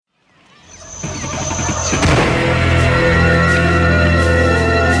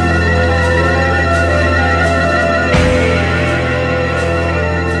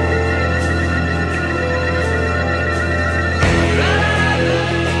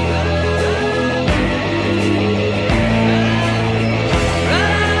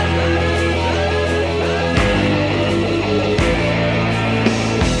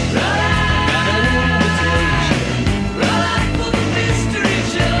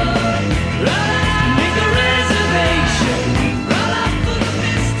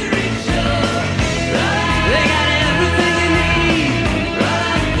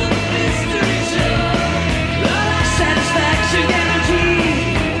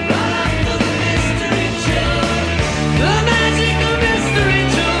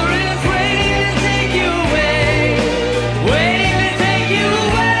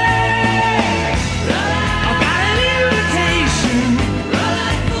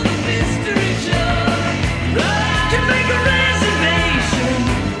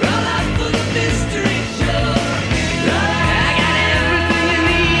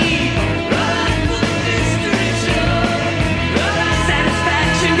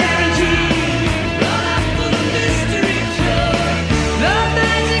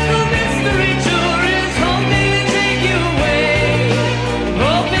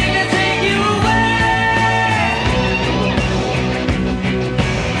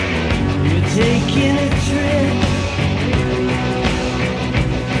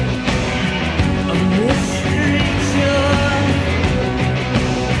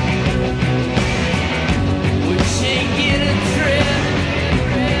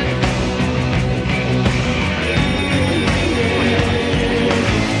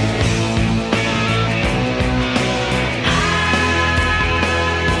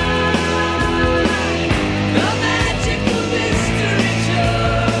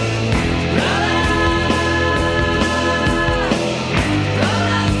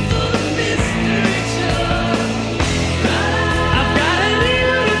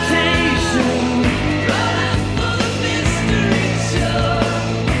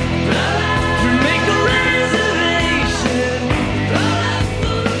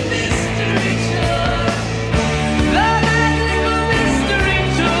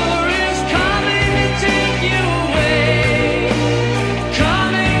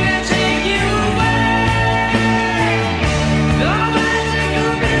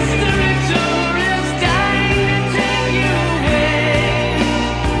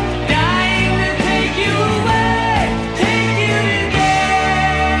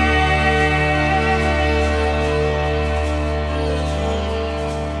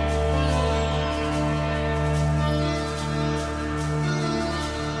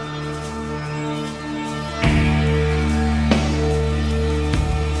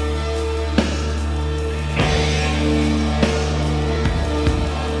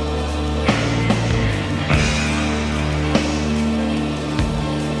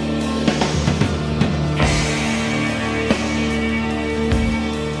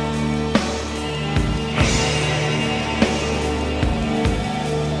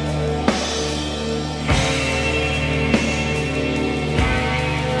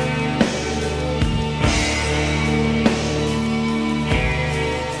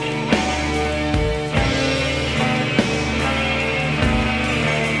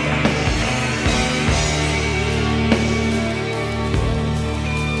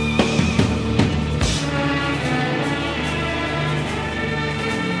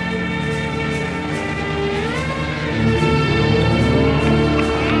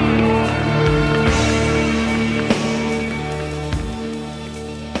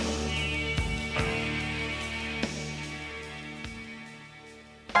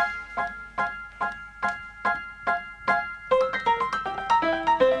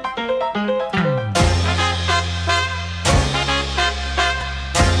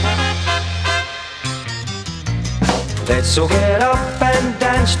Let's all get up and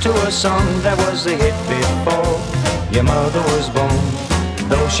dance to a song that was a hit before your mother was born.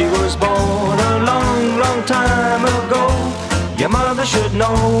 Though she was born a long, long time ago, your mother should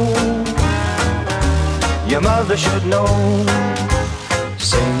know. Your mother should know.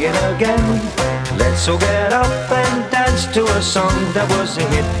 Sing it again. Let's all get up and dance to a song that was a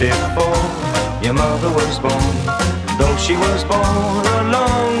hit before your mother was born. Though she was born a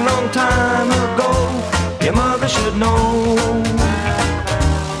long, long time ago, your mother should know.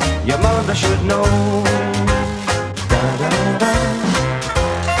 Your mother should know. Da, da, da.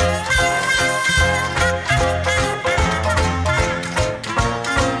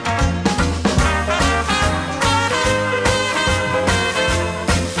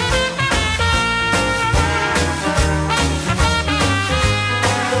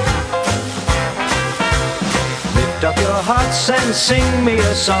 Lift up your hearts and sing me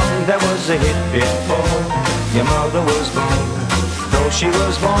a song that was a hit before your mother was born. Though she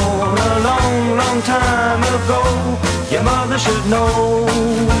was born a long, long time ago, your mother should know.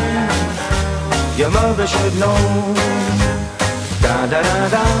 Your mother should know. Da da da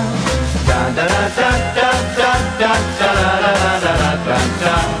da. Da da da da da da da da da da da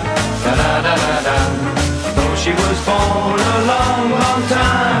da da da da. Though she was born a long, long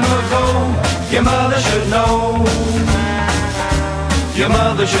time ago, your mother should know. Your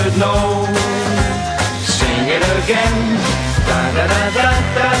mother should know. Sing it again. Da da da da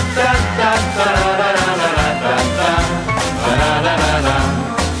da da da da da da da da da.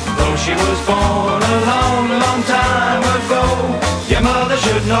 Though she was born a long, long time ago, your mother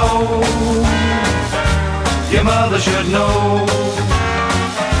should know. Your mother should know.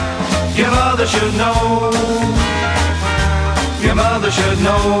 Your mother should know. Your mother should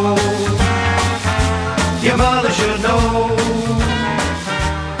know. Your mother should know.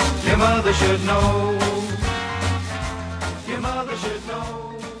 Your mother should know. Your mother should know.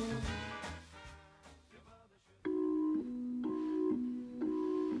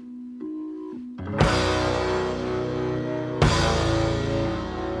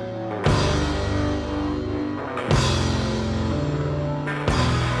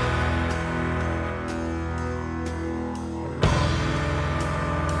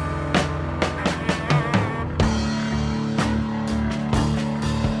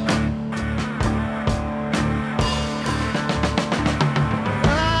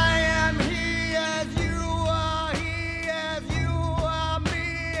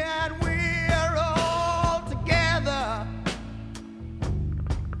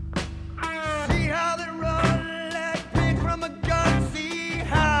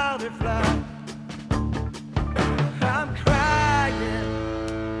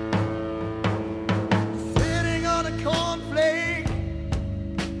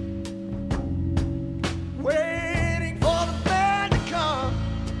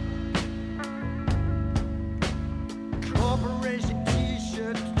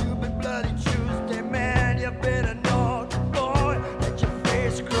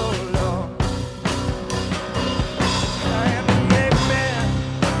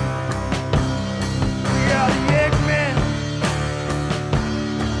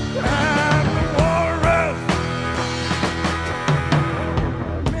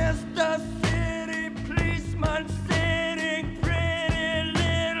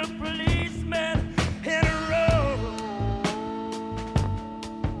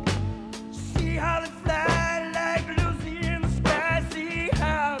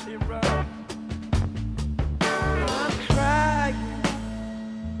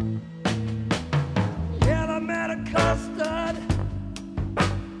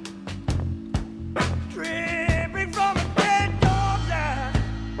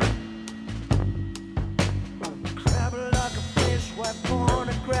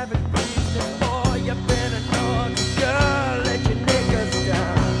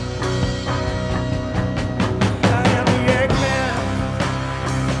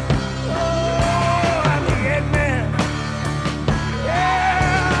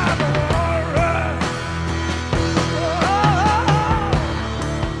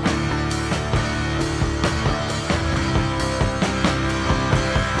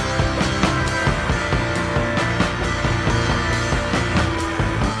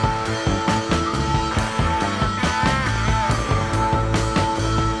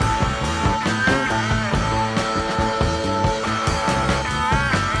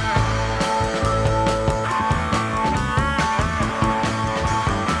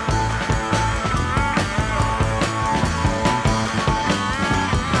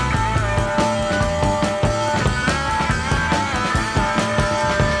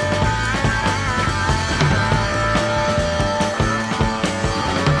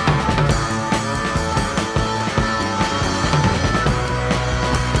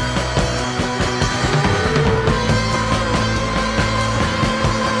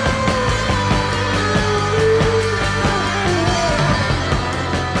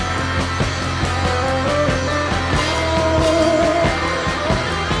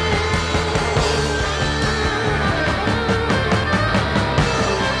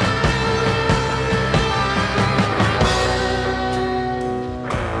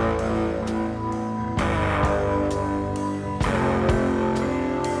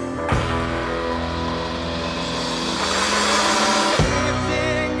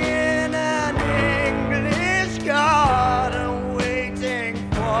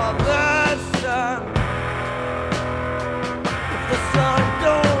 of the sun. If the sun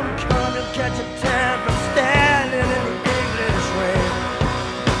don't come, you'll catch a tan from standing in the English rain.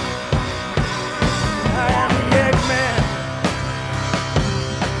 I am the Eggman.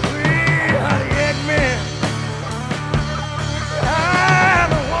 We are the Eggman. I'm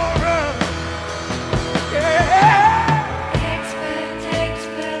the warrior. Yeah.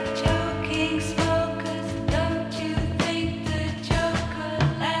 Expert, joking smokers, don't you think the Joker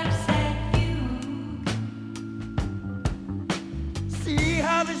laughs at you? See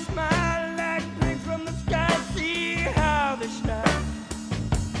how they smile like rain from the sky. See how they shine.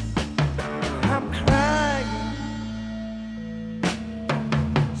 I'm crying.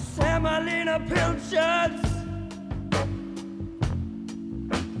 Semolina Pilchards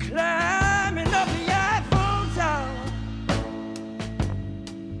climbing up the Eiffel Tower.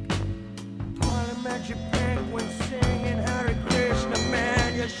 Parliamentary penguin singing Hare Krishna, man.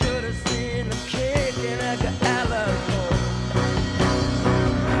 You should have seen the kid in Edgar Allan Poe.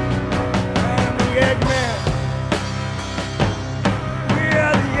 I'm the Eggman. We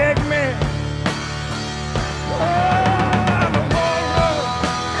are the Eggman. Oh, I'm a warlord.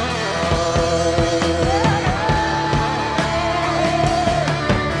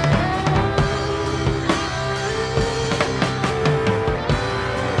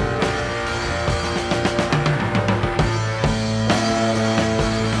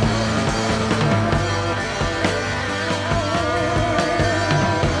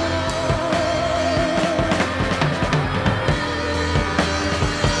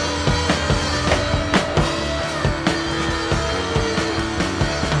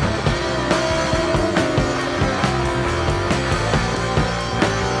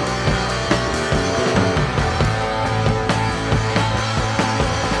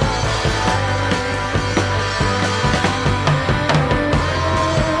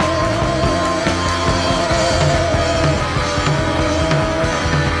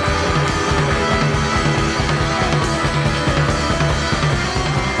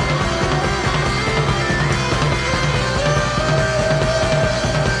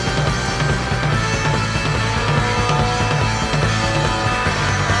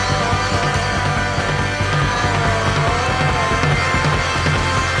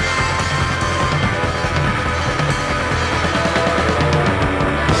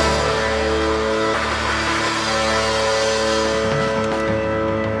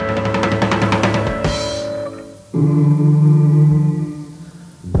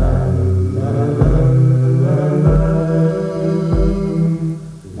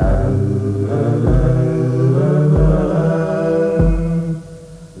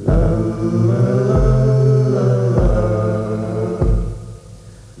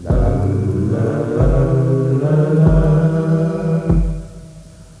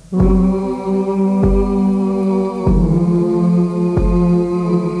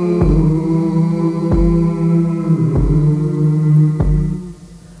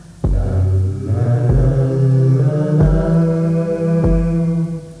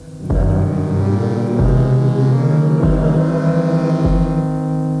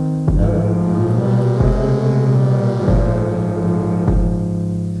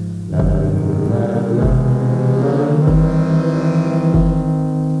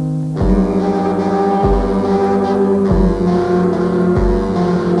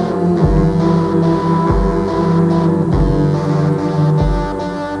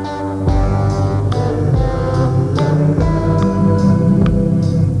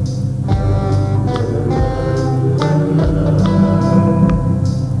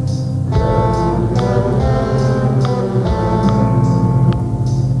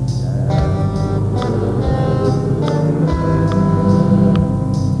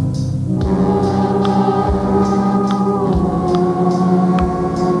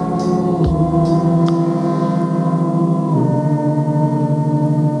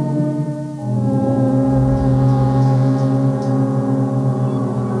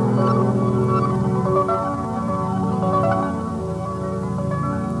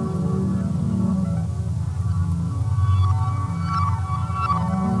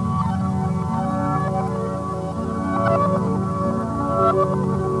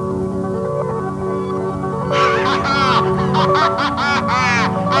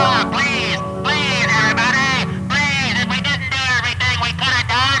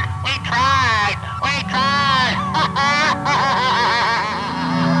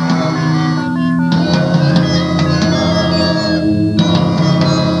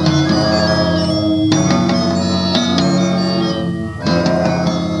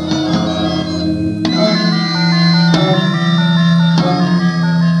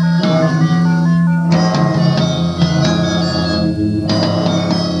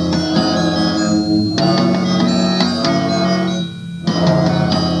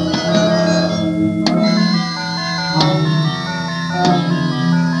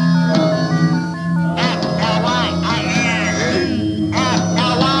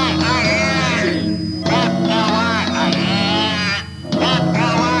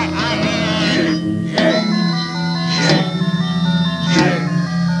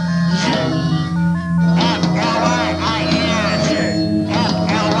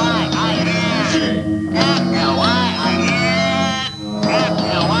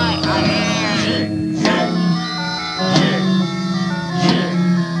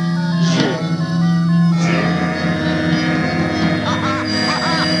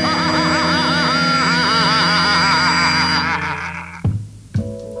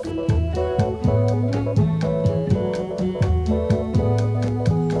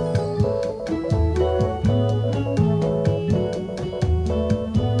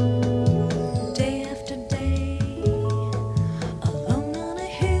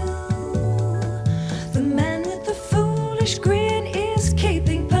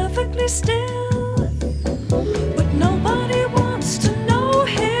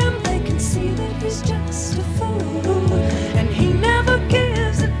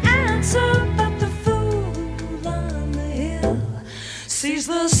 sees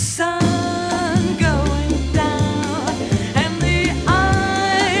the sun going down, and the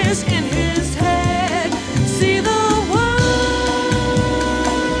eyes in his head see the world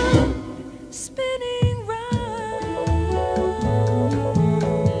spinning round.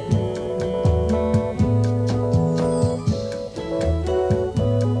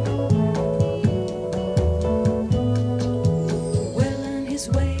 Well on his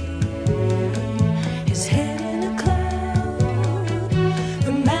way, his head in a cloud,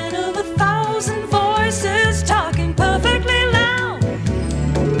 the man of 1,000 voices talking perfectly loud,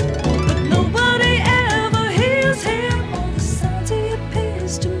 but nobody ever hears him or the sounds he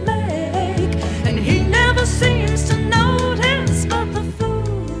appears to make, and he never seems to notice. But the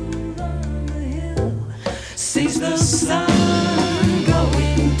fool on the hill sees the sun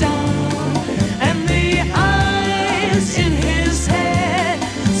going down, and the eyes in his head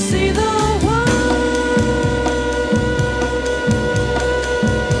see the world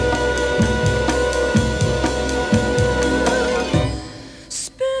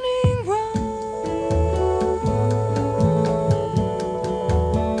spinning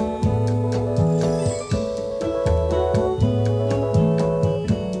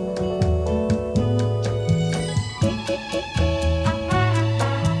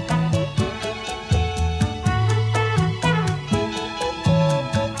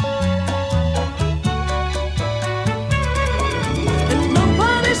and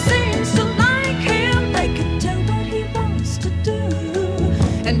nobody seems to like him. They can tell what he wants to do,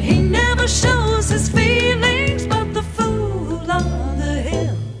 and he never shows his feelings. But the fool on the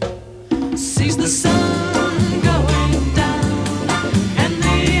hill sees the sun going down, and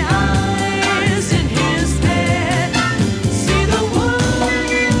the eyes in his head see the world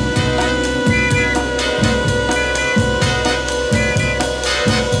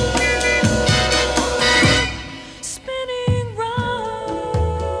spinning round.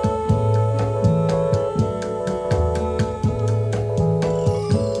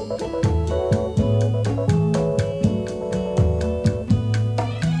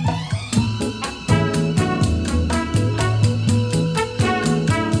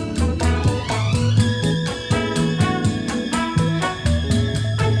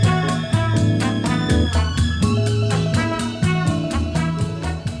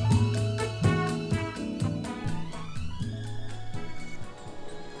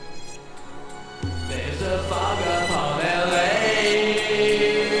 There's a fog upon LA,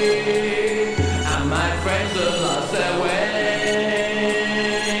 and my friends have lost their way.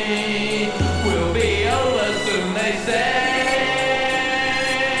 We'll be over soon, they said.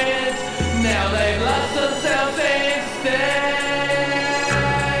 Now they've lost themselves instead.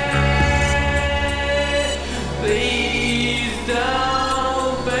 Please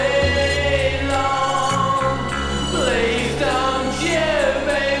don't be long. Please don't you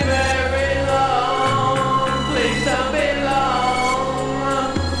be very long. Please don't be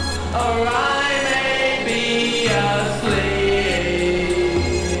long, or I may be asleep.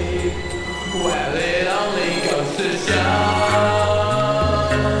 Well, it only goes to show,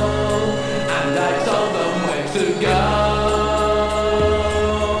 and I told them where to go.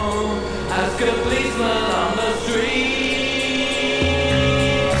 Ask a policeman on the street.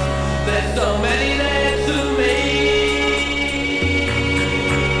 There's so many there to meet.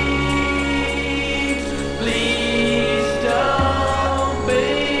 Please don't be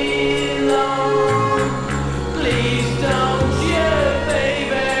long. Please don't you be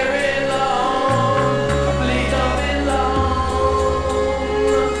very long. Please don't be long,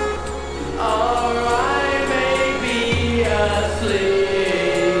 or I may be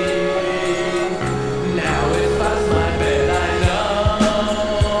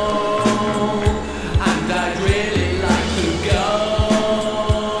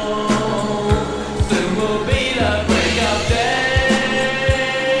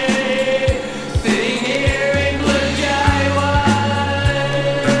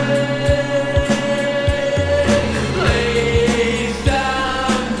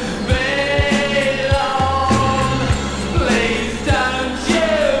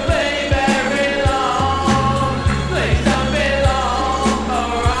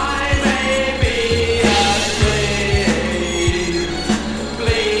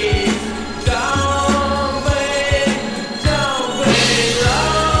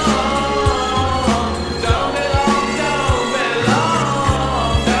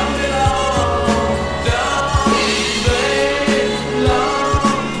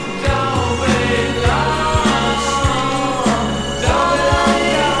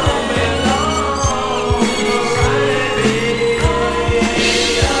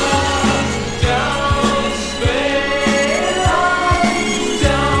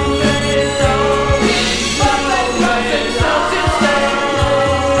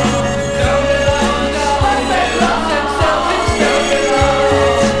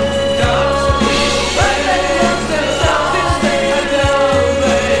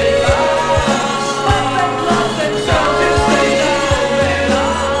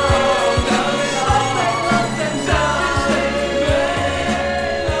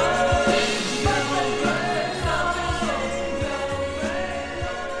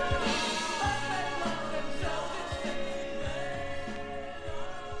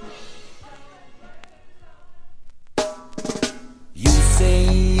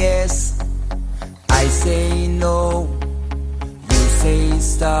say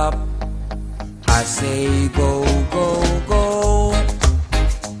stop, I say go, go, go.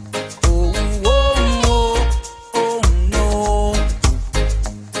 Oh, oh, oh, oh no.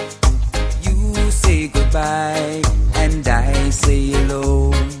 You say goodbye and I say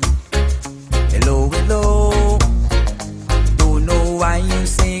hello. Hello, hello. Don't know why you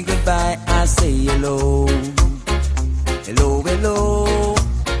say goodbye, I say hello. Hello, hello.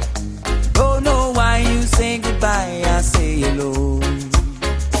 Don't know why you say goodbye, I say hello.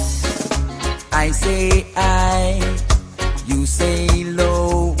 I say I, you say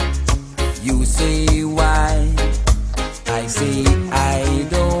low, you say why, I say I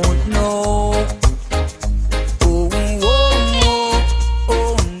don't know. Oh, oh, oh,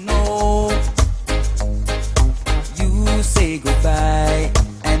 oh no. You say goodbye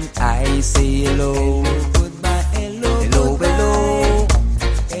and I say hello. Goodbye, hello, hello, hello.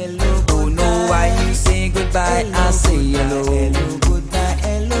 Hello, don't know why you say goodbye, I say hello. Hello, goodbye,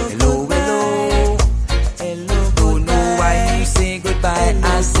 hello, hello, hello. Hello, don't know why you say goodbye,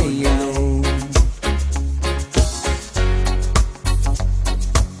 I say hello.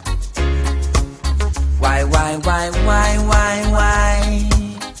 Why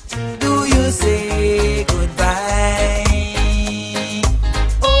do you say goodbye?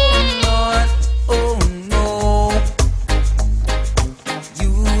 Oh Lord, oh no.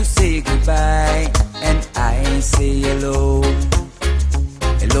 You say goodbye and I say hello.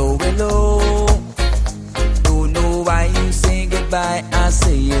 Hello, hello. Don't know why you say goodbye, I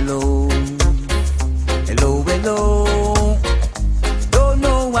say hello. Hello, hello. Don't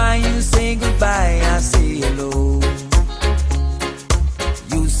know why you say goodbye, I say hello.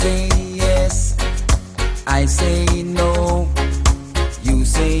 You say yes, I say no. You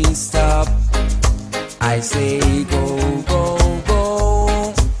say stop, I say go, go,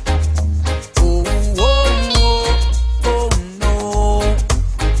 go. Oh, oh, oh, oh no.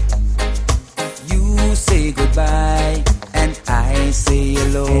 You say goodbye and I say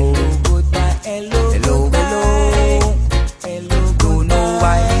hello. Hello, goodbye, hello, hello, hello. Hello, don't know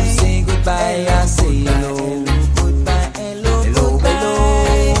why you say goodbye, I say hello. Goodbye, hello, hello, hello.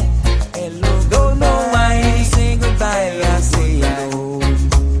 Hello, don't know why you say goodbye, I say hello.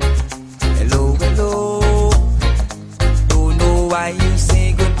 Hello, hello. Don't know why you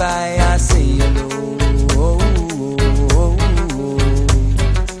say goodbye, I say hello. Oh, oh, oh, oh.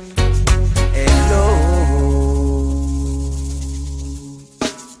 Hello.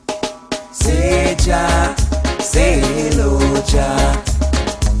 Say ja, say hello ja.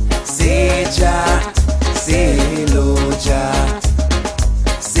 Say ja, say hello ja.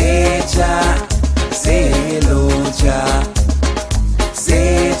 Say ja, say hello ja.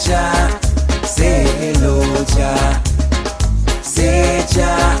 Say ja, say hello ja. Say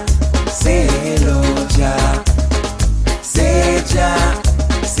ja, say hello ja. Say ja,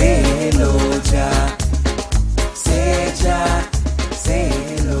 say hello ja. Say ja, say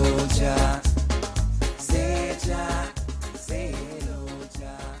hello ja. Say ja, say hello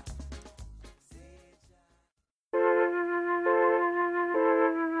ja.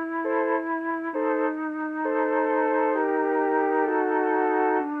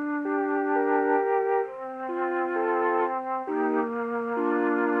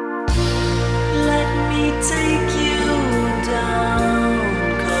 Let me take you down,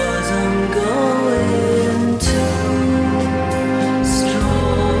 'cause I'm going to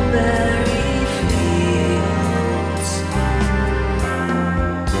strawberry fields.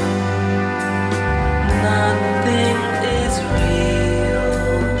 Nothing is real,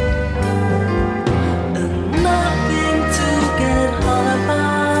 and nothing to get hung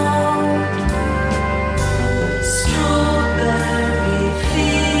about. Strawberry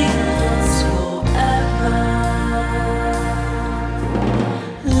fields forever.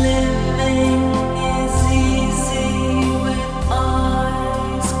 Living is easy with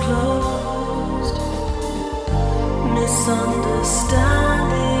eyes closed.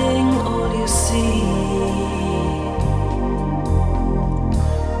 Misunderstanding all you see.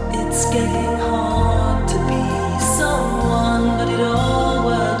 It's getting hard to be someone, but it all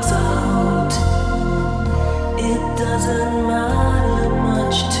works out. It doesn't matter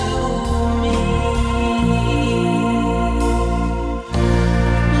much to me.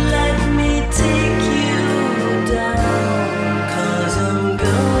 Let me take you down, 'cause I'm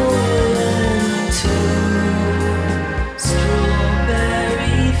going to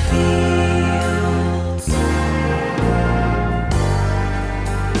strawberry fields.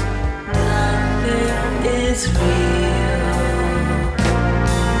 Nothing is real,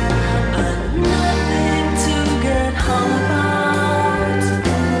 and nothing to get hung about.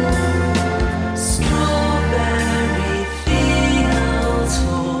 Strawberry fields.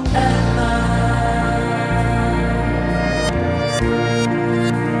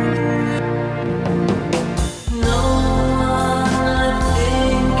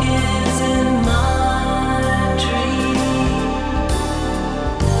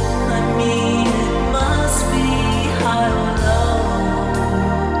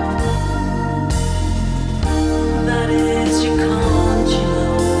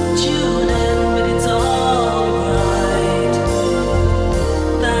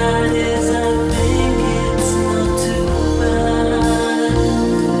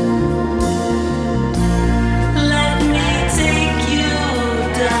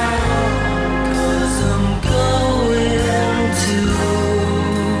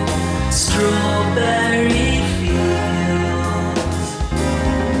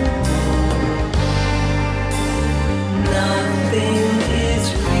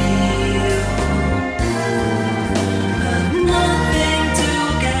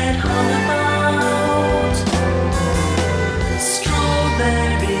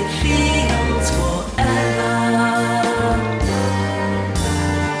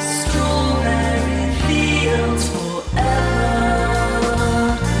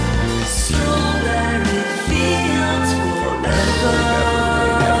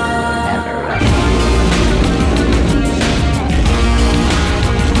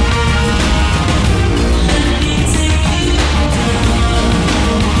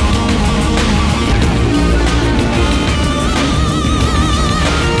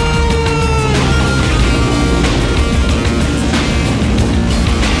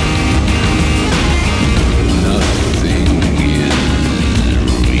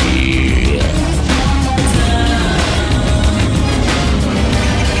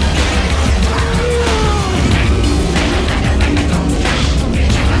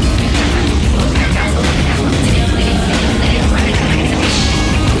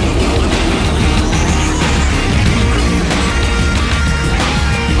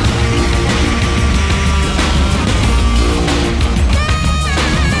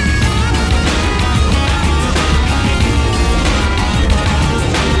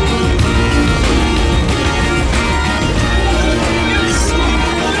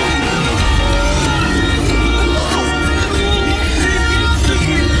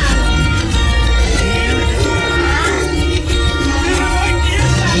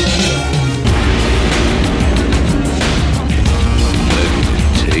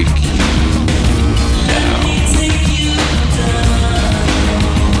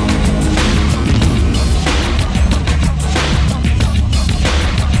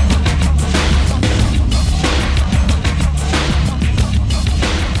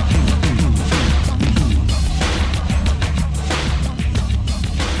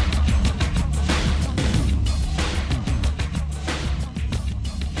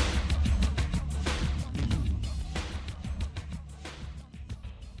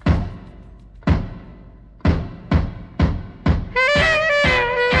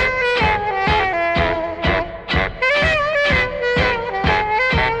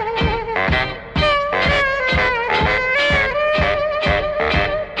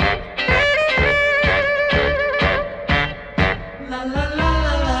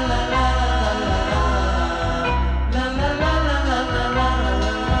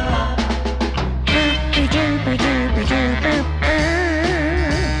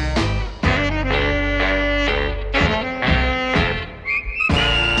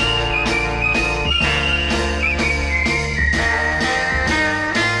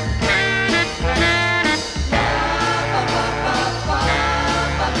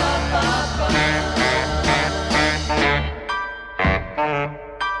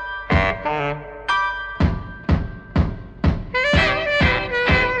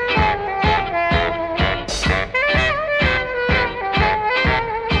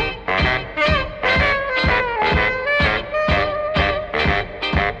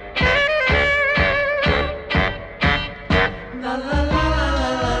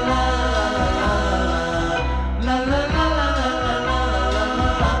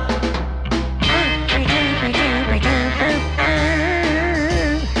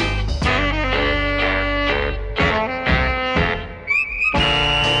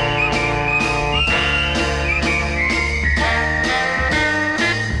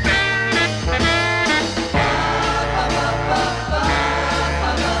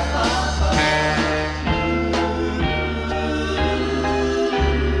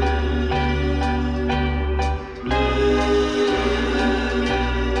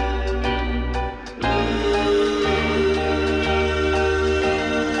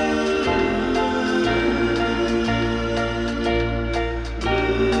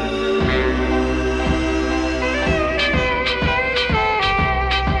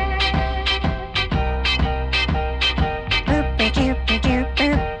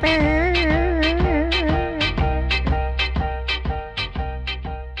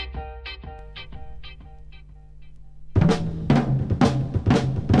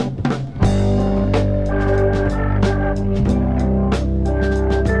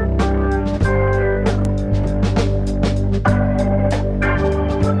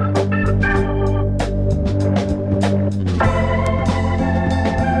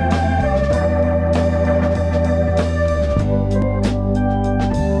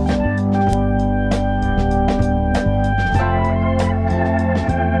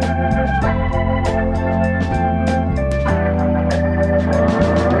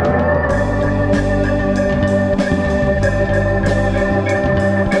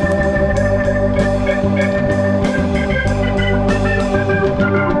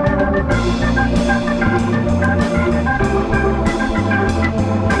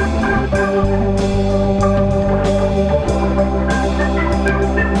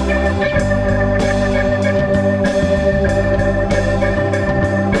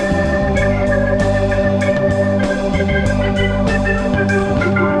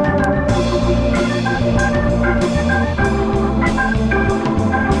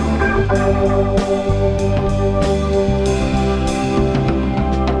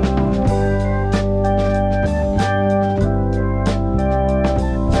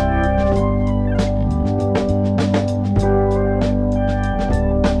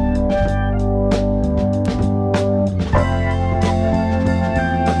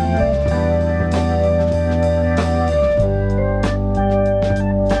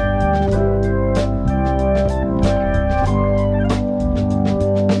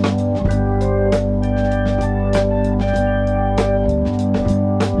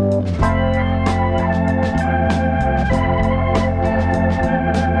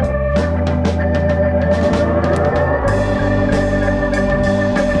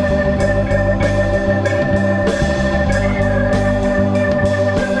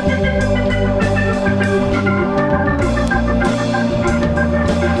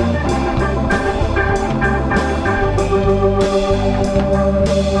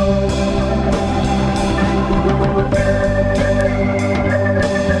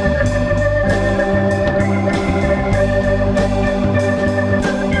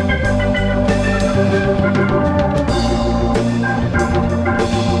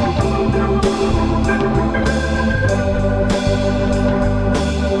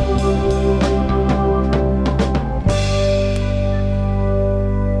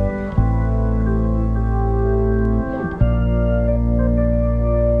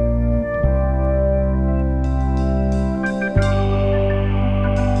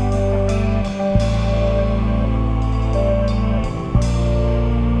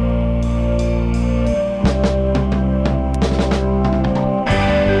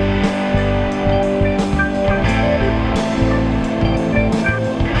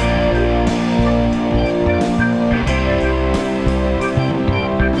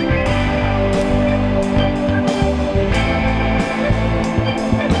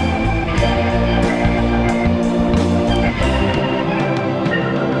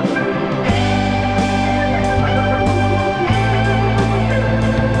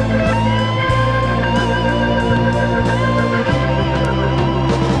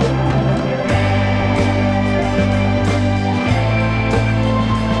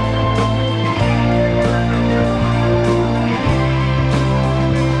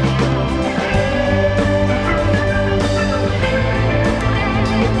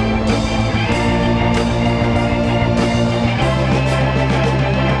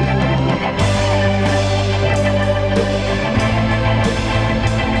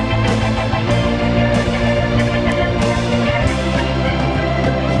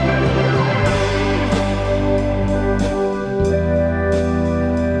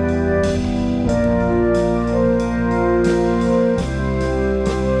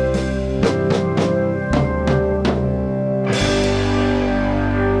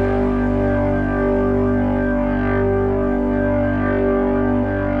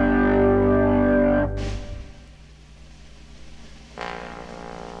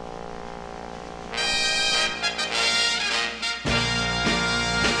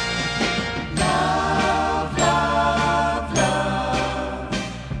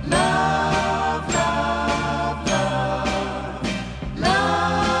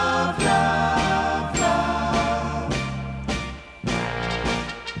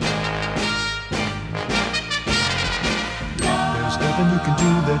 Nothing you can do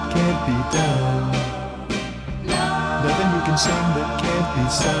that can't be done. Nothing you can sing that can't be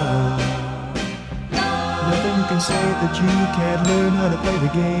sung. Nothing you can say that you can't learn how to play the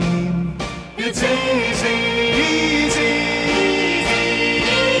game. It's easy, easy,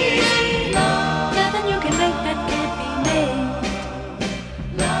 easy. Nothing you can make that can't be made.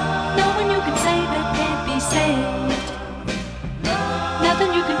 No one you can say that can't be saved.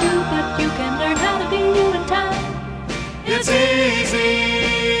 Nothing you can do, but you can learn how to be you in time. It's easy.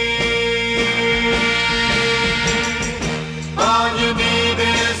 All you need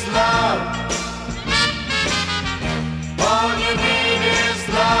is love. All you need is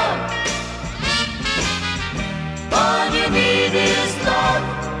love. All you need is love.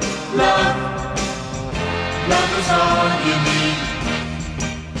 Love. Love is all you need.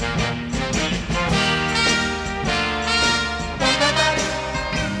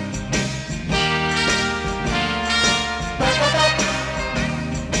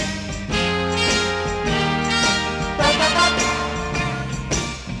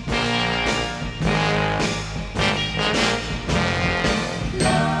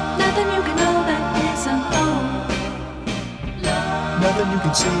 Nothing you can know that isn't known. Nothing you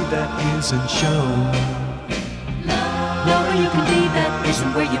can see that isn't shown. Nowhere you can be that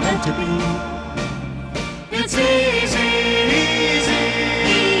isn't where you're meant to be. It's easy, easy,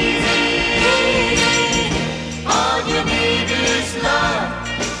 easy. All you need is love.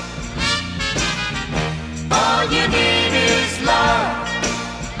 All you need is love.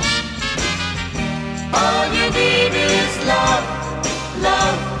 All you need is love.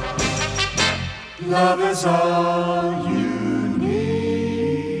 Love. Love is all you need.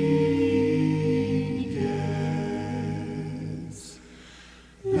 Yes.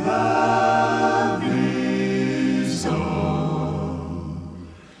 Love is all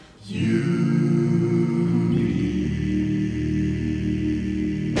you need.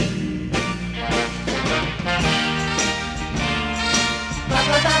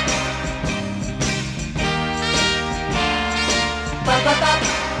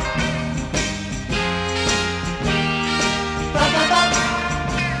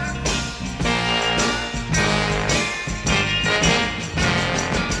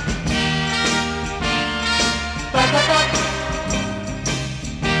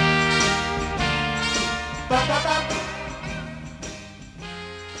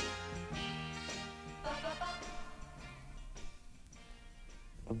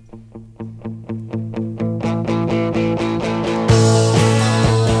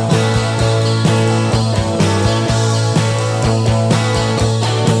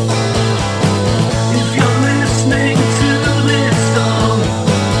 If you're listening to this song,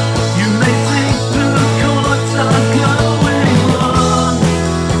 you may think the chords are going wrong,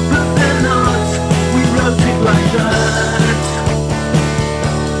 but they're not. We wrote it like that.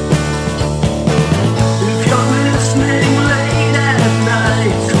 If you're listening late at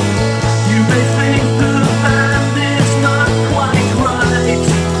night, you may think the band is not quite right,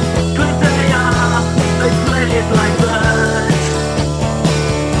 but they are. They play it like that.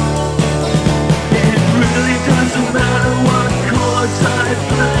 It really doesn't matter what chords I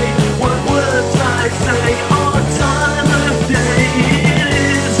play, what words I say, or time of day it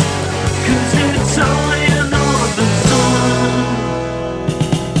is, 'cause it's only a northern song.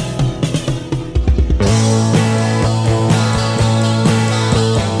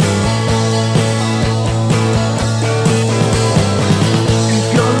 If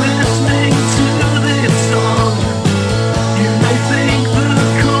you're listening to this song, you may think the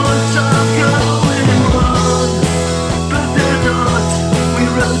chords are going wrong, but they're not. We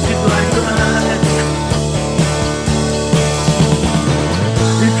wrote it like that.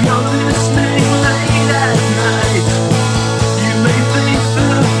 If you're listening late at night, you may think the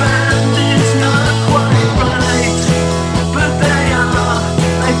band is not quite right, but they are.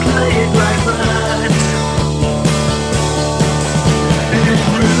 They play it like that. It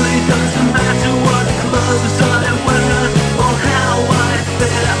really doesn't matter what clothes I wear, or how I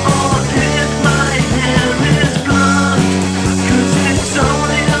fare, or if my hair is blonde, 'cause it's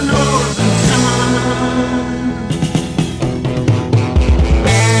only a northern sun.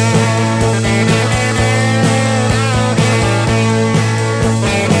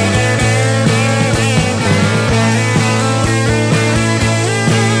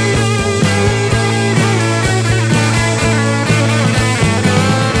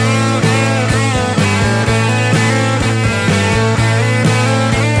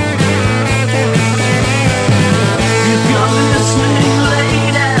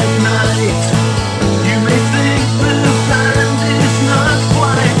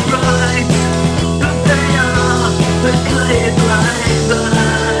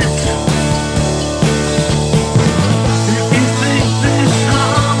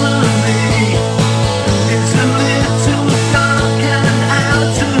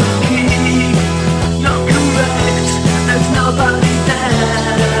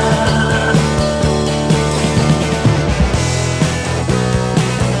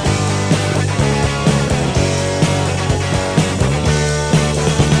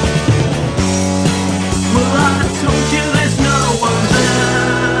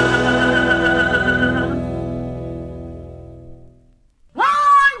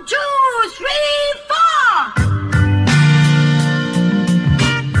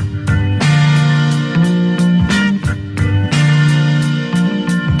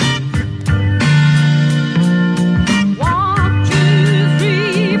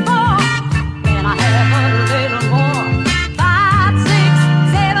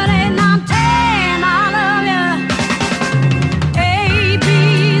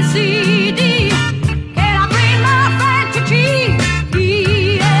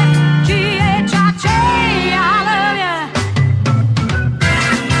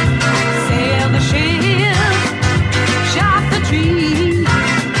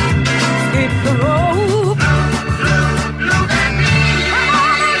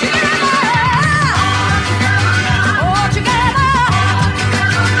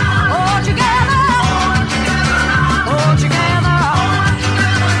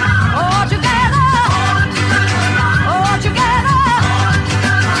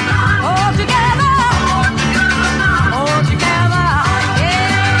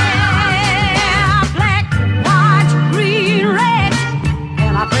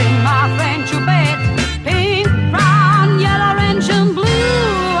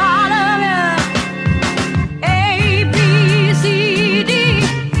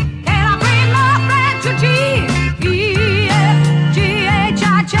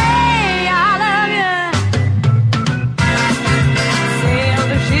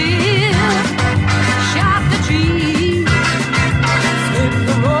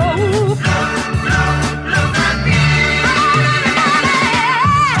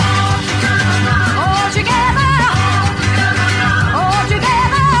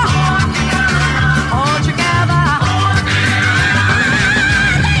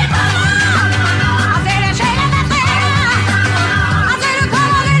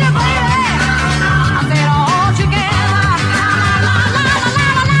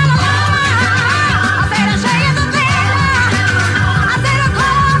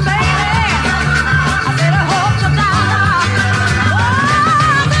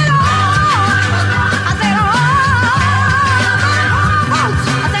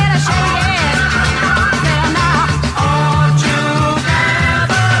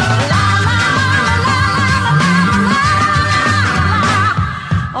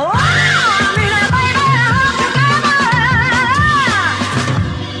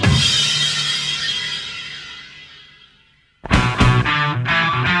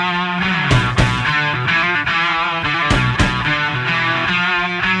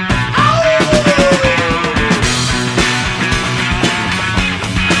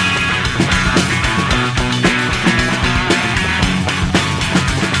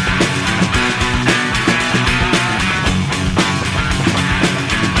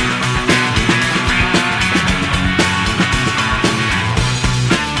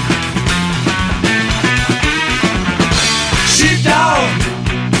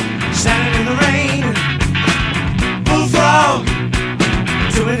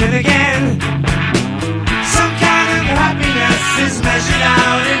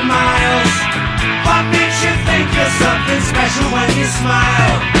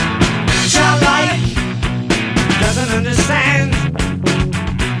 smile.